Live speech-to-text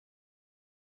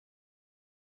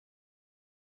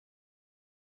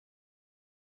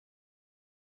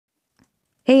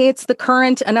Hey, it's The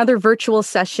Current, another virtual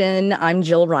session. I'm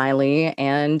Jill Riley,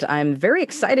 and I'm very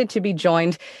excited to be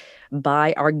joined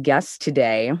by our guest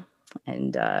today.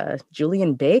 And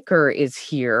Julien Baker is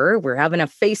here. We're having a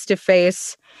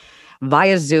face-to-face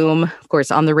via Zoom. Of course,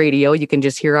 on the radio, you can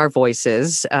just hear our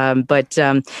voices. But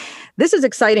this is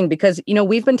exciting because,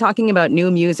 we've been talking about new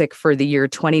music for the year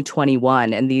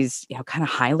 2021 and these, kind of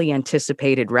highly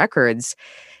anticipated records.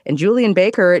 And Julien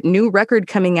Baker, new record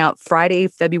coming out Friday,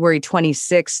 February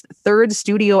 26th, third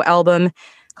studio album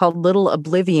called Little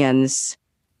Oblivions.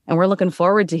 And we're looking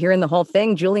forward to hearing the whole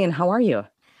thing. Julien, how are you?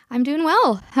 I'm doing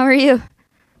well. How are you?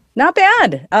 Not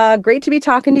bad. Great to be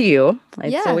talking to you.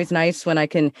 It's Yeah. always nice when I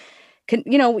can,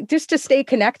 just to stay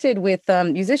connected with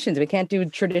musicians. We can't do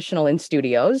traditional in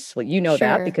studios. Well, you know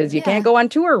that Sure. because you Yeah. can't go on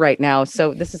tour right now.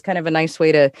 So this is kind of a nice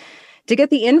way to get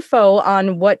the info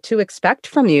on what to expect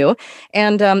from you.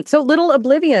 And so Little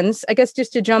Oblivions, I guess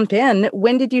just to jump in,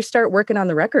 when did you start working on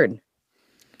the record?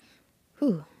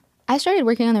 Ooh. I started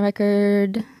working on the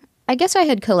record. I guess I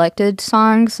had collected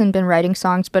songs and been writing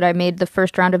songs, but I made the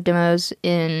first round of demos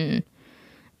in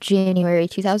January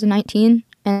 2019.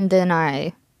 And then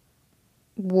I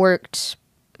worked,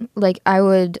 I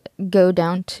would go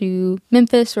down to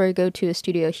Memphis or go to a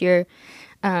studio here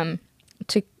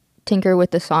to tinker with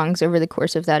the songs over the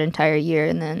course of that entire year,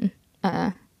 and then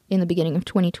in the beginning of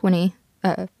 2020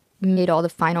 made all the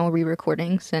final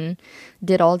re-recordings and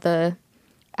did all the,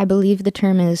 I believe the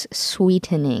term is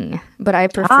sweetening, but I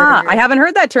prefer... I haven't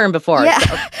heard that term before. Yeah.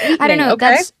 So, I don't know.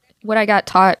 okay. That's what I got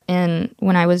taught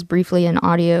when I was briefly an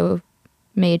audio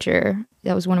major.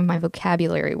 That was one of my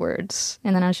vocabulary words.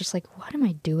 And then I was just like, what am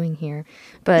I doing here?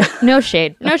 But no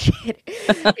shade. No shade.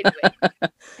 Anyway.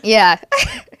 Yeah.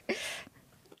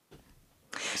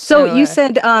 So you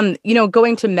said,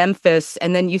 going to Memphis,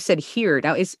 and then you said here.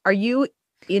 Now, are you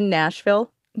in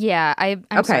Nashville? Yeah, I'm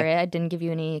Okay. sorry, I didn't give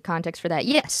you any context for that.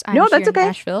 Yes, I'm No, here that's in okay.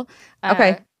 Nashville.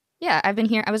 Okay. Yeah, I've been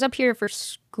here. I was up here for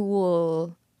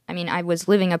school. I mean, I was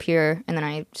living up here, and then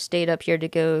I stayed up here to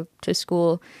go to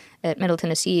school at Middle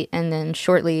Tennessee, and then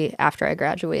shortly after I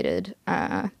graduated,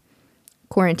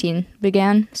 quarantine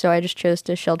began, so I just chose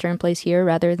to shelter in place here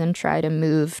rather than try to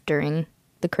move during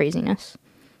the craziness.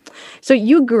 So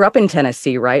you grew up in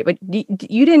Tennessee, right? But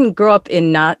you didn't grow up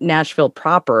in not Nashville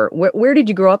proper. Where did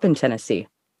you grow up in Tennessee?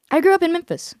 I grew up in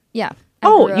Memphis. Yeah.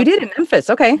 You did in Memphis.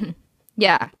 Okay.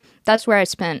 Yeah. That's where I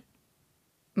spent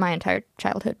my entire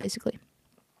childhood, basically.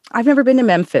 I've never been to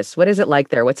Memphis. What is it like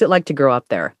there? What's it like to grow up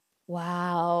there?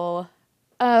 Wow.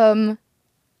 I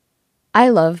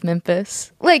love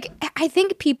Memphis. I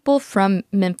think people from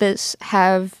Memphis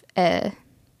have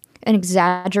an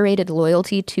exaggerated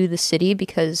loyalty to the city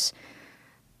because,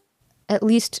 at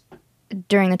least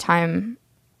during the time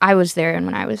I was there and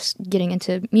when I was getting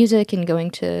into music and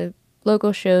going to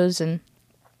local shows and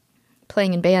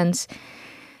playing in bands,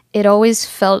 it always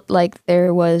felt like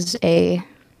there was a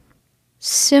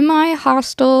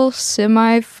semi-hostile,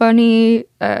 semi-funny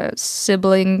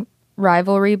sibling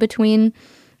rivalry between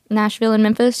Nashville and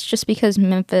Memphis, just because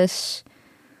Memphis,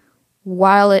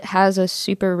 while it has a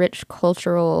super rich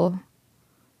cultural,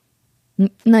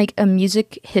 a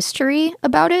music history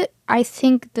about it, I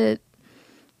think that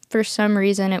for some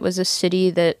reason it was a city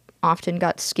that often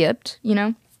got skipped,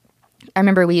 I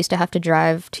remember we used to have to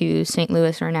drive to St.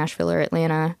 Louis or Nashville or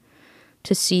Atlanta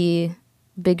to see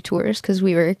big tours because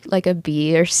we were like a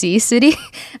B or C city.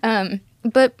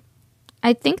 But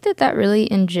I think that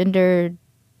really engendered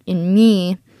in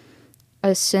me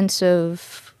a sense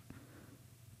of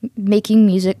making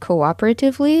music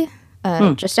cooperatively,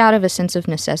 just out of a sense of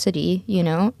necessity,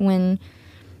 when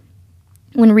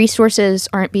resources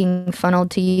aren't being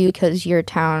funneled to you because your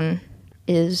town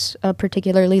is a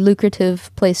particularly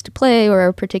lucrative place to play or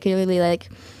a particularly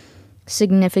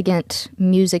significant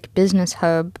music business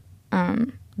hub,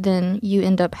 then you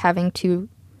end up having to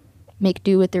make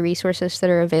do with the resources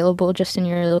that are available just in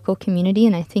your local community.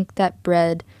 And I think that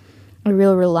bred a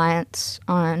real reliance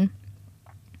on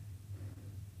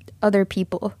other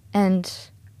people and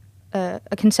a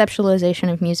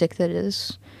conceptualization of music that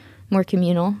is more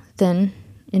communal than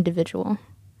individual.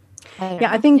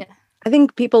 I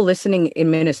think people listening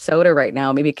in Minnesota right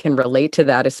now maybe can relate to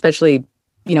that, especially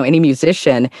any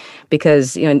musician,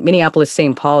 because Minneapolis,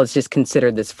 St. Paul is just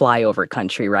considered this flyover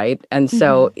country, right? And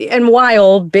so, and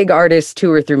while big artists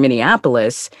tour through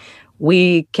Minneapolis,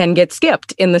 we can get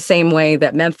skipped in the same way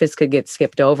that Memphis could get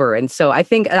skipped over. And so I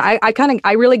think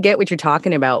I really get what you're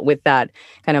talking about with that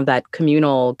kind of that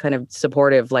communal kind of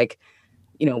supportive,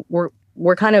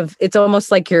 we're kind of, it's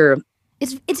almost like you're...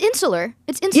 It's insular.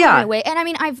 It's insular in a way. And I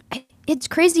mean, It's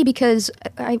crazy because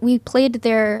we've played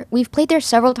there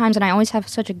several times, and I always have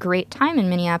such a great time in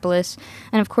Minneapolis.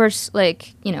 And of course,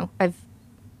 like, you know, I've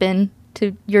been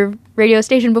to your radio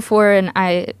station before, and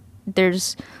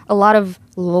there's a lot of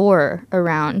lore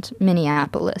around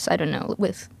Minneapolis. I don't know,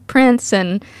 with Prince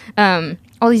and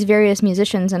all these various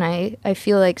musicians, and I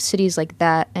feel like cities like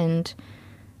that, and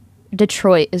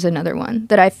Detroit is another one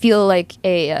that I feel like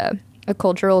a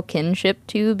cultural kinship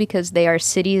to, because they are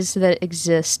cities that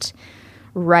exist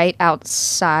right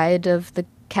outside of the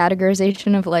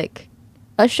categorization of like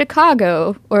a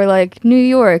Chicago or like New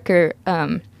York or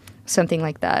something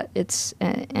like that. It's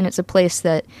a place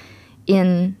that,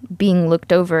 in being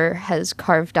looked over, has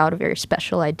carved out a very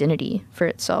special identity for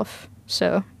itself.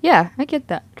 So yeah, I get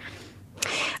that.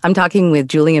 I'm talking with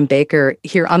Julien Baker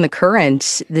here on The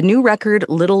Current. The new record,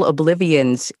 Little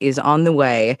Oblivions, is on the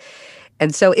way.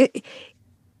 And so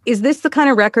is this the kind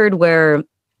of record where,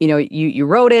 you know, you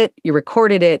wrote it, you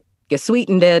recorded it, you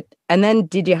sweetened it, and then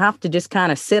did you have to just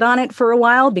kind of sit on it for a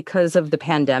while because of the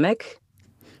pandemic?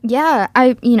 Yeah,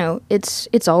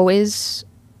 it's always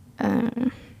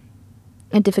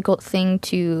a difficult thing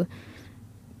to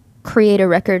create a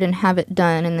record and have it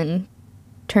done and then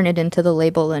turn it into the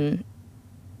label and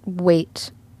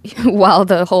wait while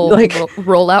the whole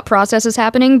rollout process is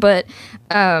happening. But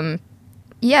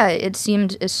yeah, it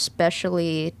seemed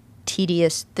especially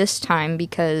tedious this time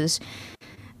because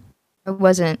I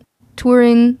wasn't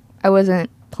touring, I wasn't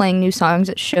playing new songs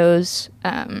at shows,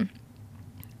 and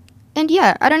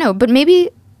yeah, I don't know, but maybe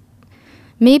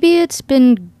it's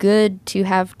been good to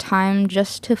have time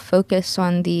just to focus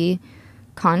on the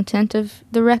content of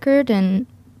the record and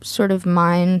sort of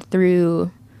mine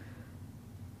through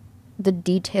the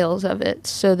details of it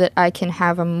so that I can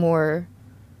have a more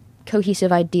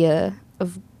cohesive idea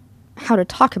of how to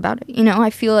talk about it. You know, I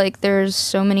feel like there's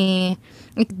so many,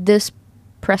 like, this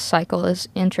press cycle is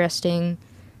interesting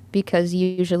because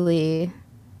usually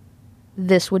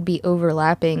this would be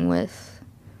overlapping with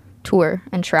tour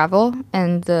and travel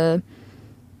and the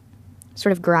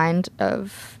sort of grind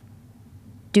of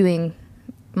doing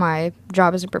my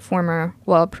job as a performer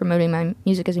while promoting my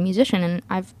music as a musician. And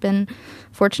I've been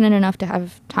fortunate enough to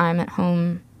have time at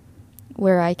home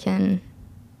where I can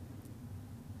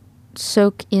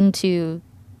soak into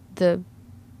the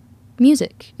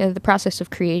music, the process of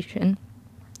creation,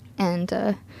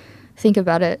 and think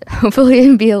about it, hopefully,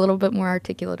 and be a little bit more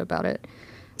articulate about it.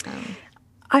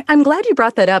 I'm glad you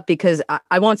brought that up because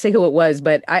I won't say who it was,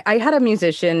 but I had a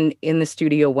musician in the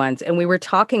studio once, and we were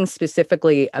talking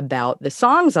specifically about the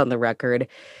songs on the record.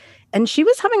 And she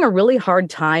was having a really hard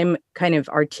time kind of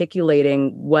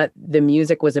articulating what the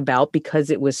music was about because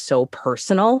it was so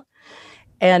personal.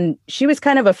 And she was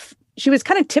kind of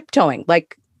tiptoeing,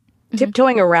 like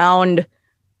tiptoeing around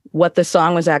what the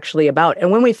song was actually about.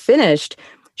 And when we finished,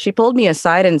 she pulled me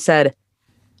aside and said,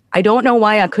 I don't know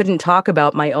why I couldn't talk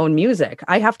about my own music.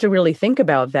 I have to really think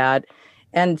about that.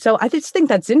 And so I just think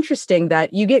that's interesting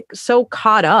that you get so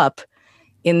caught up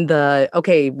in the,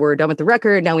 okay, we're done with the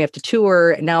record. Now we have to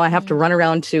tour. Now I have to run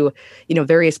around to,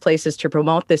 various places to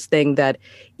promote this thing, that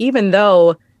even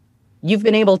though you've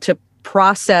been able to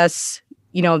process,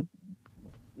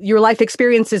 your life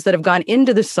experiences that have gone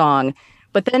into the song,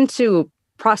 but then to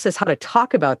process how to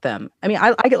talk about them. I mean,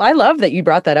 I love that you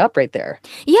brought that up right there.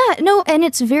 Yeah, no, and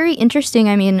it's very interesting.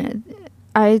 I mean,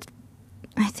 I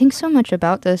think so much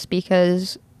about this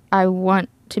because I want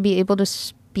to be able to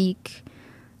speak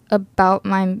about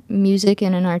my music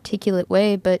in an articulate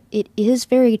way, but it is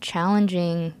very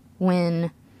challenging when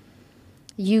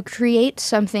you create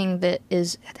something that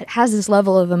has this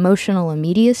level of emotional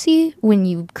immediacy. When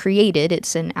you create it,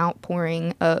 it's an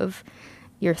outpouring of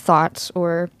your thoughts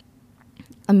or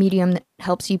a medium that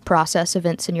helps you process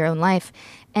events in your own life.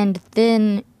 And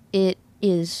then it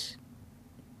is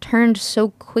turned so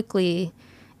quickly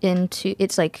into,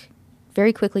 it's like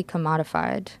very quickly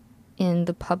commodified in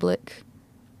the public,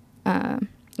 in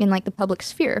like the public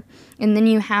sphere. And then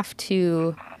you have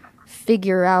to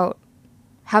figure out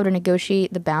how to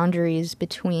negotiate the boundaries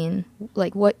between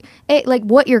like what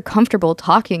you're comfortable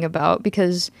talking about.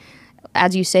 Because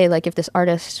as you say, like, if this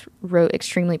artist wrote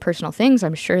extremely personal things,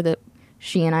 I'm sure that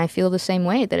she and I feel the same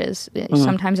way. That is,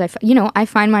 sometimes I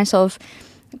find myself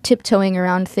tiptoeing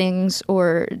around things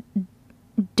or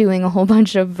doing a whole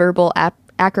bunch of verbal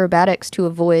acrobatics to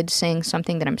avoid saying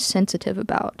something that I'm sensitive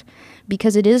about,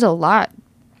 because it is a lot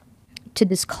to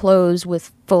disclose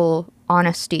with full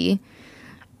honesty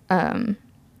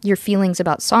your feelings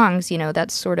about songs.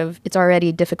 That's sort of, it's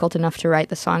already difficult enough to write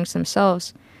the songs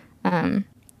themselves.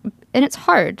 And it's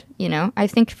hard, I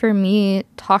think for me,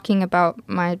 talking about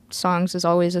my songs is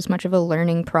always as much of a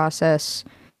learning process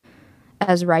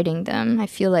as writing them. I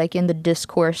feel like in the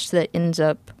discourse that ends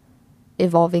up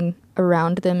evolving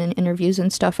around them in interviews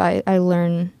and stuff, I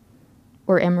learn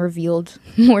or am revealed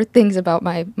more things about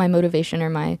my motivation or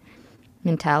my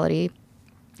mentality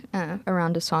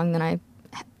around a song than I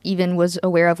even was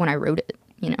aware of when I wrote it,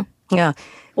 you know? Yeah.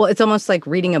 Well, it's almost like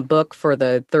reading a book for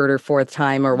the third or fourth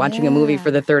time or watching a movie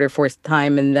for the third or fourth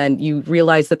time. And then you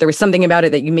realize that there was something about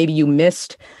it that you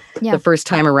missed the first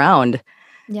time around.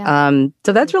 Yeah.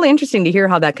 So that's really interesting to hear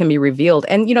how that can be revealed.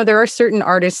 And, there are certain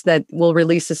artists that will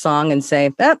release a song and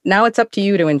say, now it's up to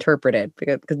you to interpret it,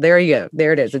 because there you go.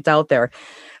 There it is. It's out there.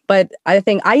 But I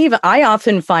think I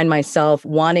often find myself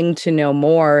wanting to know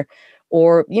more,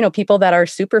 or, people that are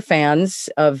super fans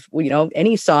of,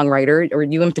 any songwriter, or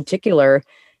you in particular,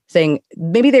 saying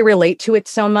maybe they relate to it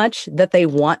so much that they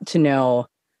want to know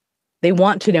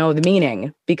the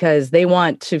meaning, because they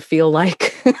want to feel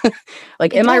like,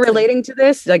 like, am I relating to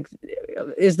this? Like,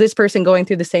 is this person going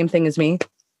through the same thing as me?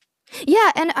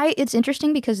 Yeah, and it's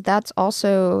interesting because that's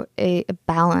also a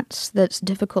balance that's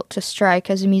difficult to strike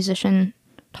as a musician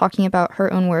talking about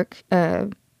her own work.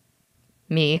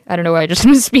 Me, I don't know why I just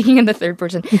was speaking in the third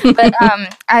person, but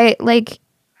I like,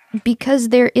 because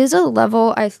there is a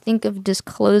level, I think, of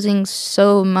disclosing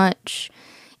so much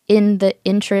in the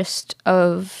interest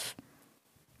of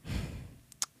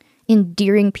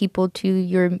endearing people to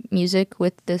your music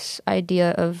with this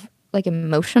idea of like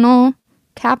emotional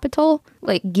capital,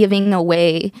 like giving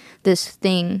away this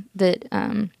thing that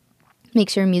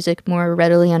makes your music more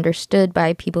readily understood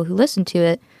by people who listen to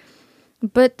it.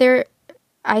 But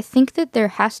I think that there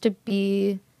has to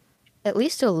be at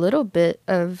least a little bit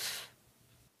of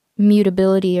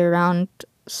mutability around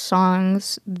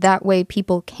songs. That way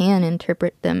people can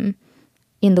interpret them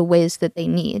in the ways that they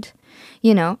need.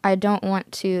 I don't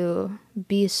want to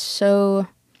be so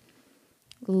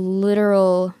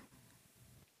literal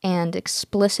and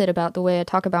explicit about the way I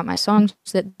talk about my songs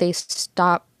that they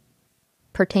stop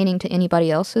pertaining to anybody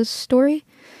else's story.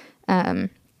 And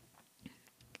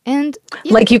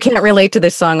like, you can't relate to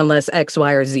this song unless X,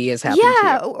 Y, or Z is happening.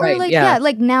 Yeah, to you. Or right,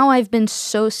 like now I've been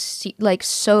so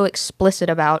explicit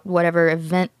about whatever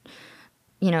event,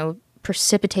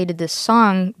 precipitated this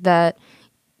song, that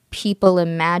people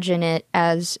imagine it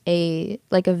as a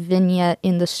vignette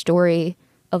in the story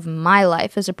of my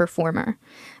life as a performer.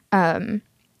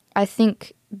 I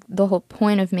think the whole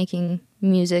point of making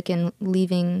music and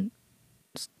leaving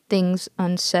things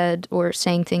unsaid or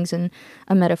saying things in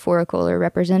a metaphorical or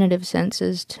representative sense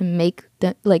is to make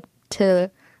them, to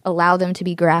allow them to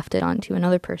be grafted onto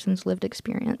another person's lived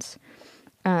experience.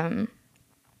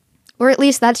 Or at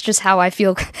least that's just how I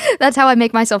feel. That's how I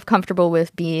make myself comfortable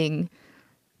with being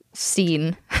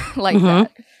seen like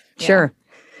that. Yeah. Sure.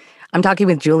 I'm talking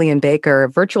with Julien Baker,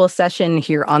 virtual session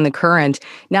here on The Current.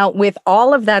 Now, with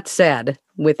all of that said,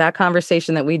 with that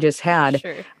conversation that we just had,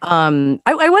 sure.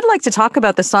 I would like to talk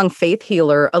about the song Faith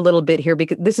Healer a little bit here,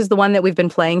 because this is the one that we've been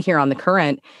playing here on The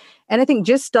Current. And I think,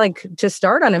 just like to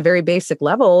start on a very basic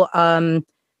level,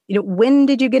 when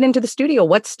did you get into the studio?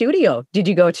 What studio did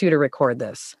you go to record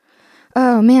this?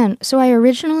 Oh, man. So I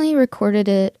originally recorded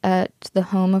it at the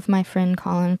home of my friend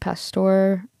Colin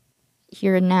Pastor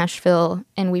here in Nashville,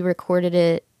 and we recorded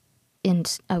it in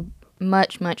a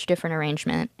much, much different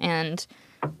arrangement, and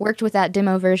worked with that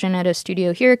demo version at a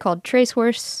studio here called Trace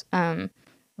Horse, run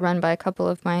by a couple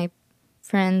of my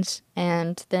friends.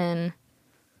 And then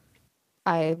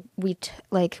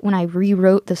when I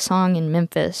rewrote the song in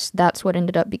Memphis, that's what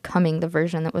ended up becoming the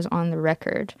version that was on the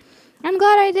record. I'm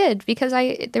glad I did, because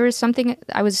there was something,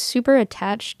 I was super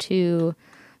attached to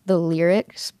the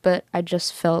lyrics, but I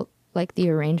just felt like the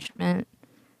arrangement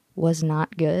was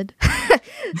not good.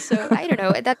 So I don't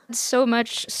know. That's so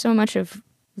much of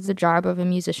the job of a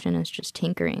musician is just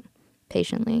tinkering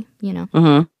patiently,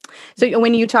 Mm-hmm. So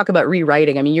when you talk about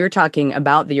rewriting, I mean, you're talking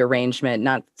about the arrangement,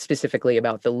 not specifically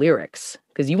about the lyrics,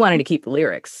 because you wanted to keep the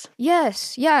lyrics.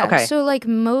 Yes. Yeah. Okay. So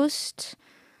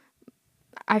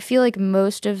I feel like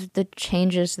most of the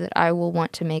changes that I will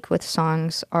want to make with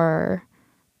songs are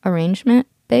arrangement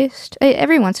based.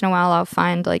 Every once in a while I'll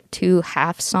find two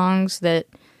half songs that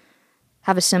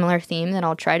have a similar theme that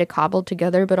I'll try to cobble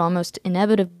together, but almost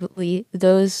inevitably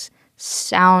those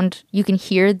sound, you can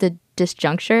hear the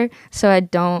disjuncture, so I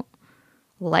don't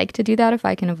like to do that if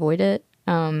I can avoid it.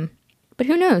 But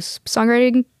who knows?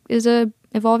 Songwriting is a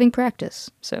evolving practice.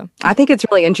 So I think it's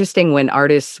really interesting when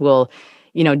artists will,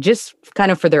 just kind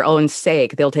of for their own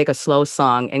sake, they'll take a slow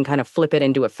song and kind of flip it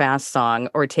into a fast song,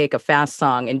 or take a fast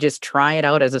song and just try it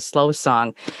out as a slow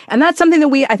song. And that's something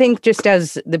that I think, just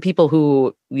as the people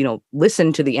who,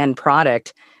 listen to the end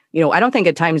product, I don't think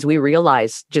at times we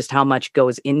realize just how much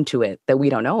goes into it that we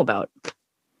don't know about.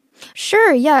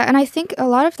 Sure, yeah, and I think a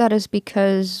lot of that is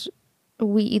because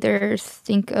we either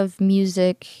think of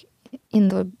music in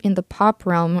the pop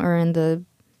realm or in the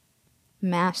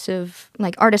massive,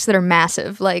 like artists that are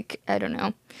massive, like I don't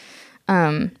know,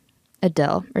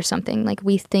 Adele or something. Like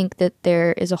we think that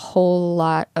there is a whole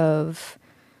lot of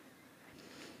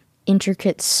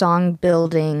intricate song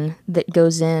building that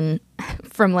goes in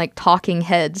from like talking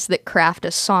heads that craft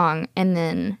a song and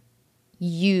then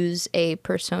use a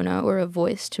persona or a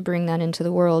voice to bring that into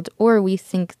the world. Or we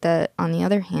think that, on the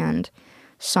other hand,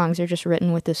 songs are just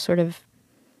written with this sort of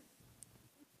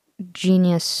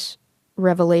genius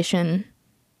revelation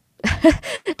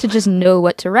to just know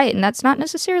what to write. And that's not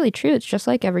necessarily true. It's just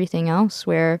like everything else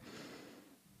where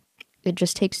it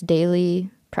just takes daily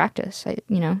practice,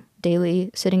 daily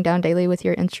sitting down daily with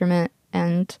your instrument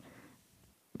and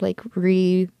like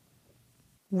reworking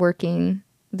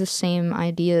the same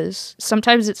ideas.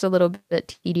 Sometimes it's a little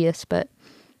bit tedious, but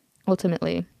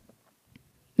ultimately,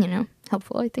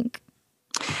 helpful, I think.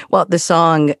 Well, the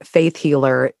song Faith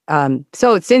Healer.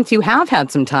 So since you have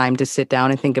had some time to sit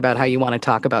down and think about how you want to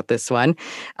talk about this one,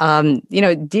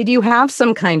 did you have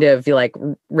some kind of like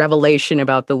revelation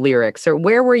about the lyrics, or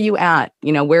where were you at?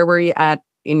 Where were you at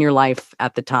in your life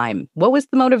at the time? What was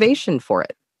the motivation for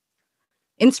it?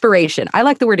 Inspiration. I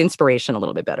like the word inspiration a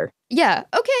little bit better. Yeah.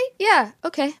 Okay. Yeah.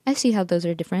 Okay. I see how those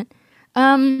are different.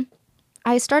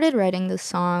 I started writing the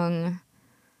song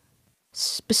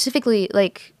specifically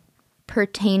like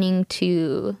pertaining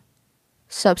to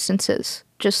substances,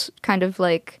 just kind of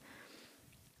like,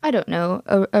 I don't know,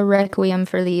 a requiem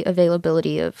for the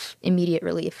availability of immediate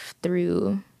relief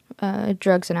through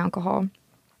drugs and alcohol,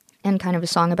 and kind of a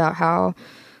song about how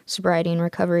sobriety and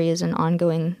recovery is an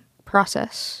ongoing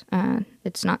process.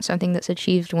 It's not something that's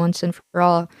achieved once and for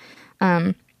all.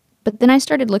 But then I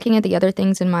started looking at the other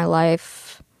things in my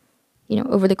life.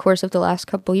 Over the course of the last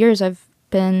couple years, I've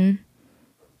been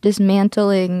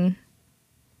dismantling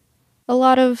a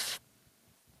lot of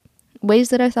ways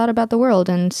that I thought about the world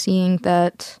and seeing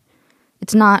that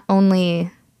it's not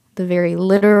only the very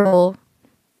literal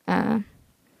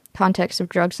context of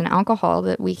drugs and alcohol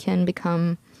that we can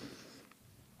become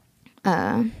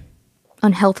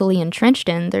unhealthily entrenched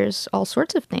in. There's all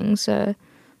sorts of things,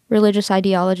 religious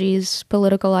ideologies,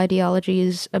 political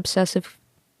ideologies, obsessive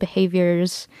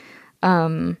behaviors,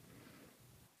 doing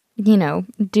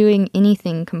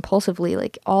anything compulsively.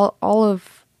 Like all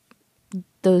of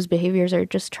those behaviors are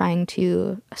just trying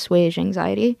to assuage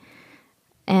anxiety.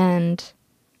 And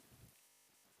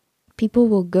people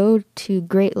will go to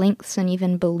great lengths and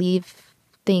even believe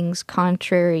things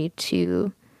contrary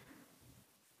to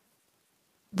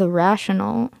the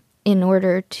rational in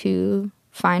order to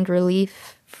find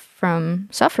relief from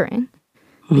suffering,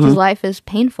 because life is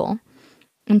painful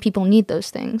and people need those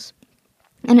things.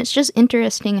 And it's just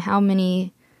interesting how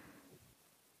many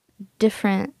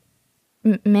different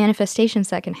manifestations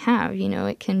that can have.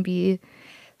 It can be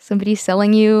somebody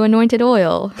selling you anointed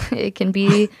oil. It can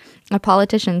be a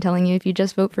politician telling you, if you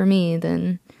just vote for me,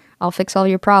 then I'll fix all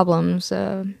your problems.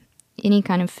 Any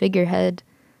kind of figurehead.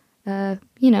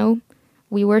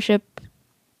 We worship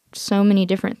so many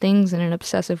different things in an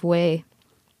obsessive way.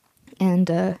 And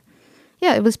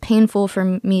it was painful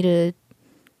for me to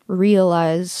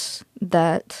realize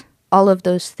that all of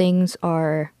those things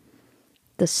are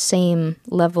the same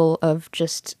level of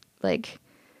just like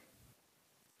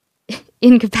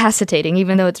incapacitating.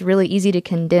 Even though it's really easy to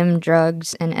condemn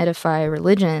drugs and edify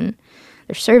religion,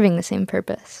 they're serving the same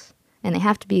purpose and they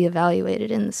have to be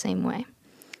evaluated in the same way.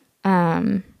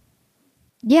 I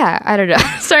don't know.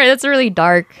 Sorry, that's a really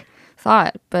dark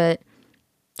thought, but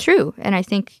true. And I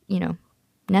think,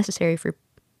 necessary for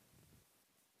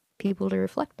people to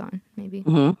reflect on, maybe.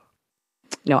 Mm-hmm.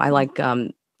 No, I like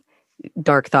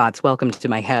dark thoughts. Welcome to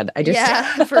my head.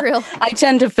 For real. I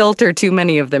tend to filter too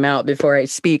many of them out before I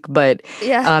speak, but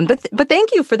but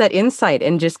thank you for that insight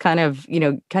and just kind of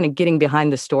getting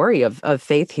behind the story of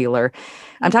Faith Healer.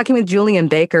 I'm talking with Julien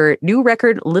Baker. New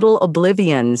record Little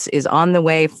Oblivions is on the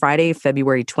way Friday,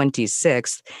 February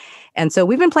 26th. And so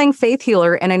we've been playing Faith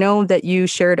Healer, and I know that you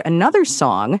shared another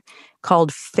song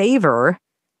called Favor,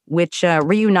 which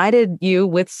reunited you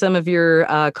with some of your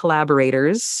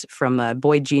collaborators from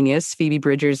Boy Genius, Phoebe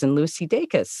Bridgers and Lucy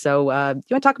Dacus. So you want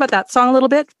to talk about that song a little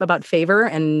bit, about Favor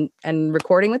and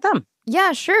recording with them?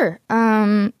 Yeah, sure.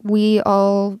 We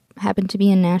all happened to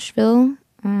be in Nashville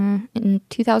in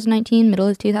 2019, middle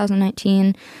of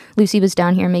 2019. Lucy was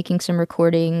down here making some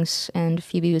recordings, and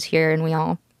Phoebe was here, and we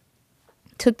all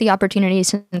took the opportunity,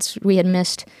 since we had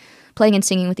missed playing and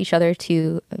singing with each other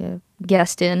to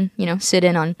guest in, sit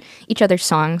in on each other's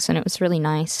songs, and it was really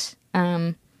nice.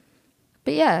 But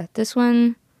yeah, this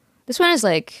one is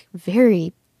like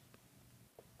very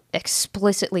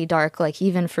explicitly dark, like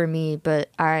even for me, but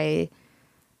I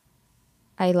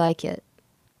like it.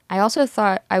 I also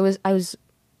thought I was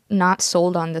not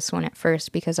sold on this one at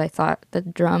first because I thought the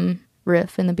drum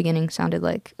riff in the beginning sounded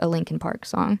like a Linkin Park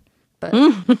song. But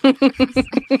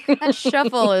that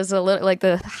shuffle is a little like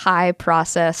the high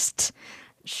processed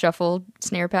shuffle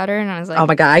snare pattern. And I was like, oh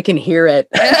my God, I can hear it.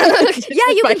 Yeah,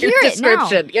 you can hear it now.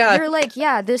 Yeah. You're like,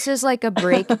 yeah, this is like a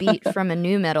break beat from a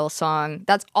nu metal song.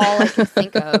 That's all I can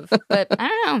think of. But I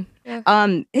don't know.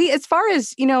 Yeah. Hey, as far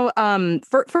as,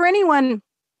 for anyone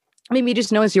maybe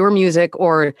just knows your music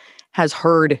or has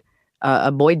heard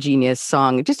a Boy Genius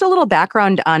song, just a little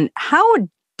background on how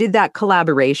did that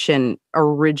collaboration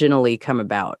originally come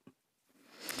about?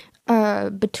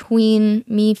 Between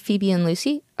me, Phoebe, and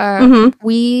Lucy,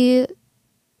 we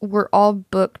were all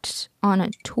booked on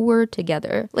a tour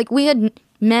together. Like, we had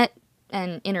met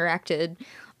and interacted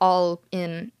all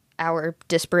in our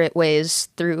disparate ways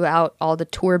throughout all the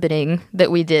tour-bidding that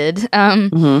we did.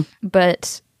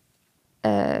 But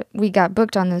we got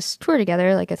booked on this tour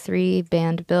together, like a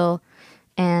 3-band bill,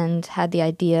 and had the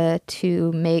idea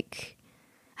to make...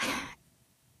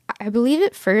 I believe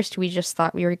at first we just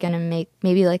thought we were going to make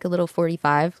maybe like a little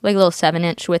 45, like a little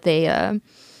 7-inch with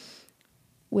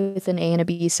with an A and a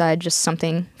B side, just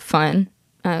something fun,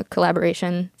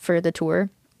 collaboration for the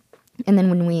tour. And then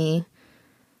when we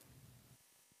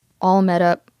all met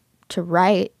up to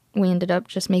write, we ended up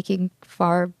just making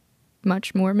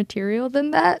much more material than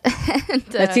that. And,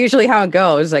 that's usually how it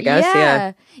goes, I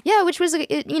guess. Yeah, which was,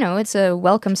 it's a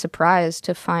welcome surprise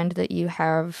to find that you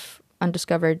have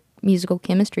undiscovered musical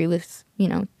chemistry with,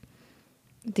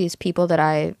 these people that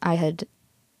I had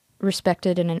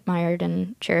respected and admired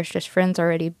and cherished as friends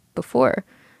already before.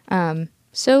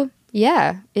 So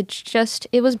yeah, it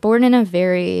was born in a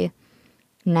very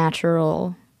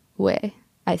natural way,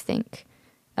 I think.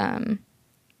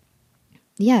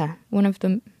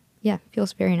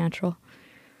 Feels very natural.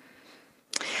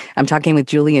 I'm talking with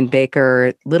Julien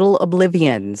Baker. Little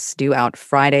Oblivions, due out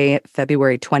Friday,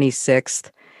 February 26th.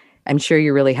 I'm sure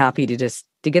you're really happy to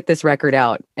get this record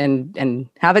out and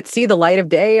have it see the light of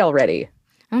day already.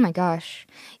 Oh my gosh.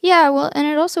 Yeah, well, and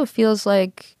it also feels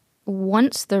like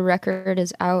once the record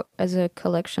is out as a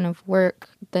collection of work,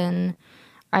 then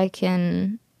I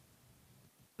can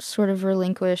sort of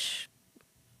relinquish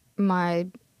my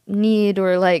need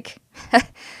or like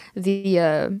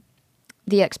the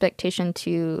expectation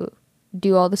to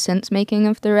do all the sense making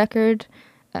of the record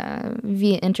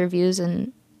via interviews.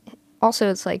 And also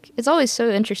it's always so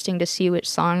interesting to see which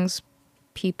songs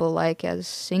people like as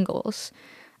singles.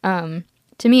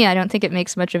 To me, I don't think it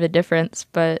makes much of a difference,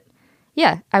 but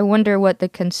yeah, I wonder what the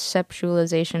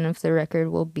conceptualization of the record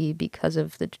will be because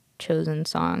of the chosen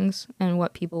songs and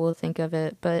what people will think of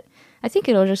it. But I think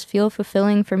it'll just feel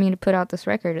fulfilling for me to put out this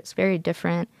record. It's very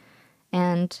different,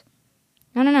 and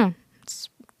I don't know, it's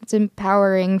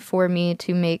empowering for me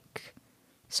to make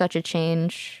such a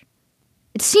change.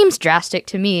 It seems drastic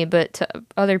to me, but to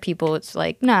other people it's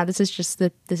like, nah, this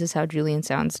is how Julien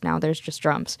sounds now. There's just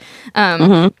drums.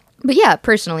 But yeah,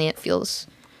 personally it feels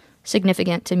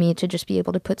significant to me to just be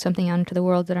able to put something out into the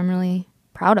world that I'm really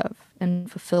proud of and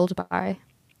fulfilled by.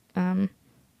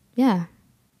 Yeah.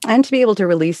 And to be able to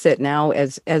release it now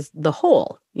as the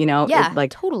whole, Yeah,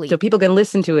 like totally. so people can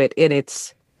listen to it in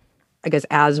its, I guess,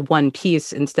 as one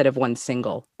piece instead of one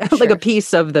single, Sure. like a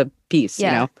piece of the piece,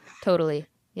 Yeah, totally.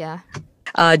 Yeah.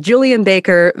 Julien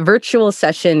Baker, virtual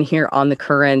session here on The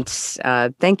Current.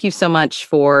 Thank you so much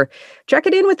for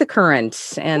checking in with The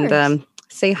Current and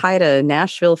say hi to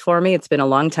Nashville for me. It's been a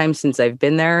long time since I've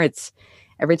been there. It's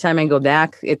every time I go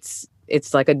back, it's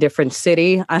like a different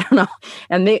city. I don't know.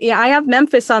 And I have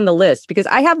Memphis on the list because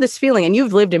I have this feeling, and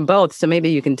you've lived in both, so maybe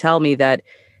you can tell me that,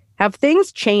 have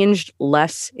things changed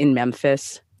less in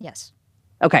Memphis? Yes.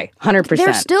 Okay, 100%.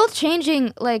 They're still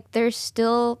changing. Like,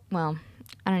 well,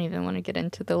 I don't even want to get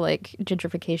into the like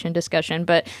gentrification discussion,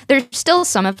 but there's still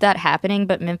some of that happening.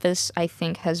 But Memphis, I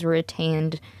think, has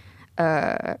retained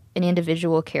an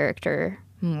individual character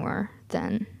more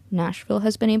than Nashville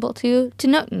has been able to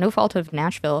no fault of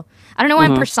Nashville. I don't know why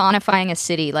I'm personifying a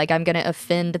city, like I'm going to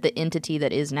offend the entity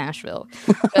that is Nashville.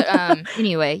 But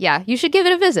anyway, yeah, you should give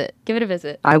it a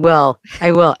visit. I will.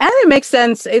 And it makes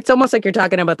sense. It's almost like you're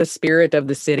talking about the spirit of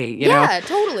the city, you know? Yeah,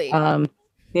 totally.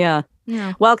 Yeah.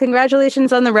 Yeah. Well,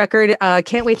 congratulations on the record.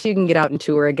 Can't wait till you can get out and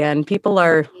tour again. People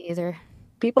are excited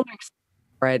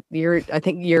for it. I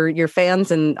think your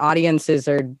fans and audiences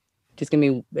are She's going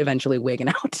to be eventually wigging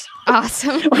out.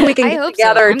 Awesome. We can get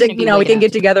together. We can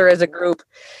get together as a group.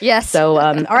 Yes. So,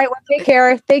 all right. Well, take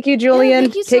care. Thank you, Julian.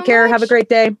 Thank you so take care. much. Have a great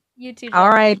day. You too.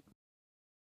 All right.